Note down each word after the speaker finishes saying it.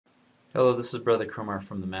Hello, this is Brother Kromar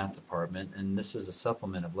from the Math Department, and this is a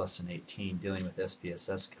supplement of Lesson 18 dealing with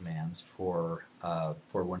SPSS commands for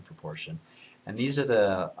one proportion. And these are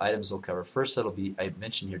the items we'll cover. First, it'll be, I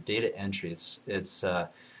mentioned here, data entry. It's a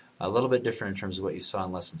little bit different in terms of what you saw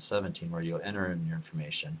in Lesson 17, where you'll enter in your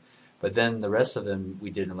information. But then the rest of them we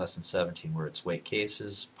did in Lesson 17, where it's weight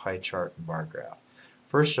cases, pie chart, and bar graph.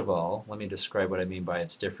 First of all, let me describe what I mean by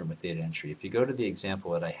it's different with data entry. If you go to the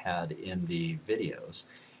example that I had in the videos,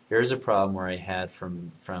 here's a problem where I had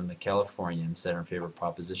from the Californians that are in favor of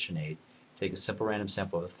Proposition 8. Take a simple random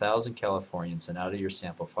sample of 1,000 Californians, and out of your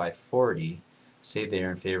sample, 540 say they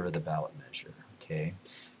are in favor of the ballot measure. Okay,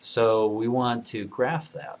 so we want to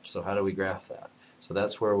graph that. So how do we graph that? So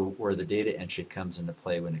that's where the data entry comes into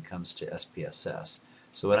play when it comes to SPSS.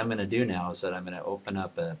 So what I'm going to do now is that I'm going to open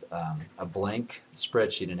up a blank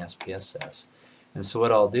spreadsheet in SPSS. And so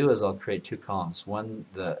what I'll do is I'll create two columns. One,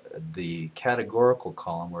 the categorical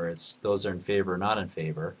column where it's those are in favor or not in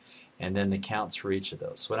favor, and then the counts for each of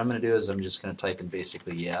those. So what I'm going to do is I'm just going to type in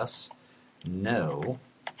basically yes, no,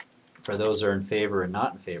 for those that are in favor and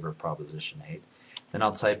not in favor of Proposition 8. Then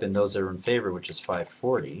I'll type in those that are in favor, which is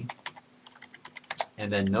 540,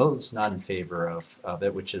 and then those not in favor of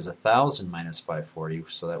it, which is 1,000 minus 540,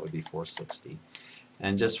 so that would be 460.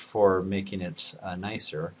 And just for making it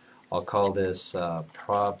nicer, I'll call this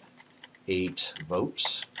Prop 8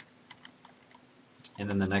 vote, and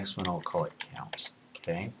then the next one I'll call it count.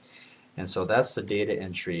 Okay, and so that's the data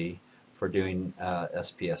entry for doing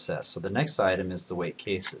SPSS. So the next item is the weight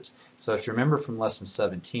cases. So if you remember from lesson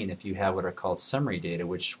 17, if you have what are called summary data,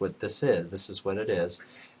 which what this is what it is,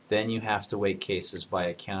 then you have to weight cases by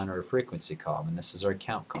a count or a frequency column, and this is our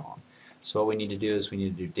count column. So what we need to do is we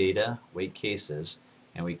need to do data, weight cases,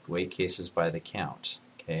 and we weight cases by the count.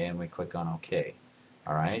 Okay, and we click on OK.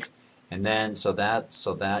 All right, and then so that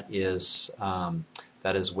is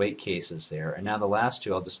weight cases there. And now the last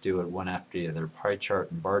two I'll just do it one after the other, pie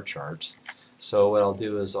chart and bar charts. So what I'll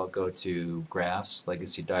do is I'll go to Graphs,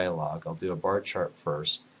 Legacy Dialog. I'll do a bar chart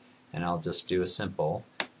first, and I'll just do a simple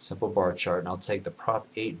bar chart, and I'll take the Prop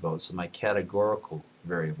 8 vote, so my categorical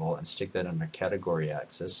variable, and stick that under category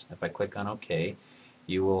axis. If I click on OK,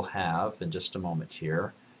 you will have, in just a moment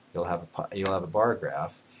here, you'll have a bar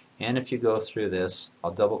graph. And if you go through this, I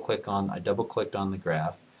double clicked on the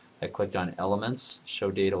graph. I clicked on Elements,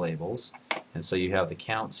 Show Data Labels, and so you have the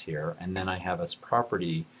counts here, and then I have its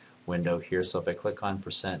property window here. So if I click on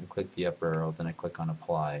percent and click the up arrow, then I click on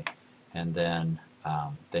Apply, and then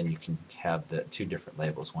you can have the two different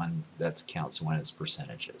labels, one that's counts and one is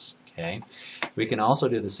percentages. Okay, we can also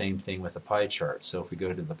do the same thing with a pie chart. So if we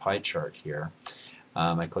go to the pie chart here,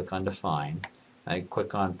 I click on Define. I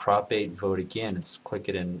click on Prop 8 Vote again, and click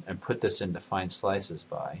it in and put this in Define Slices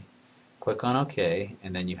By. Click on OK,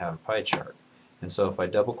 and then you have a pie chart. And so if I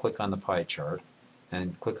double click on the pie chart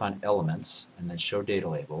and click on Elements and then Show Data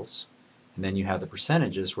Labels, and then you have the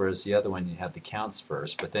percentages, whereas the other one you have the counts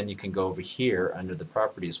first. But then you can go over here under the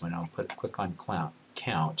Properties window and click on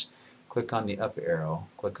Count, click on the up arrow,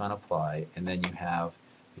 click on Apply, and then you have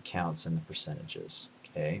the counts and the percentages.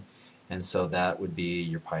 Okay, and so that would be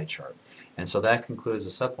your pie chart. And so that concludes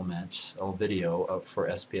the supplemental video for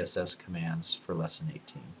SPSS commands for Lesson 18.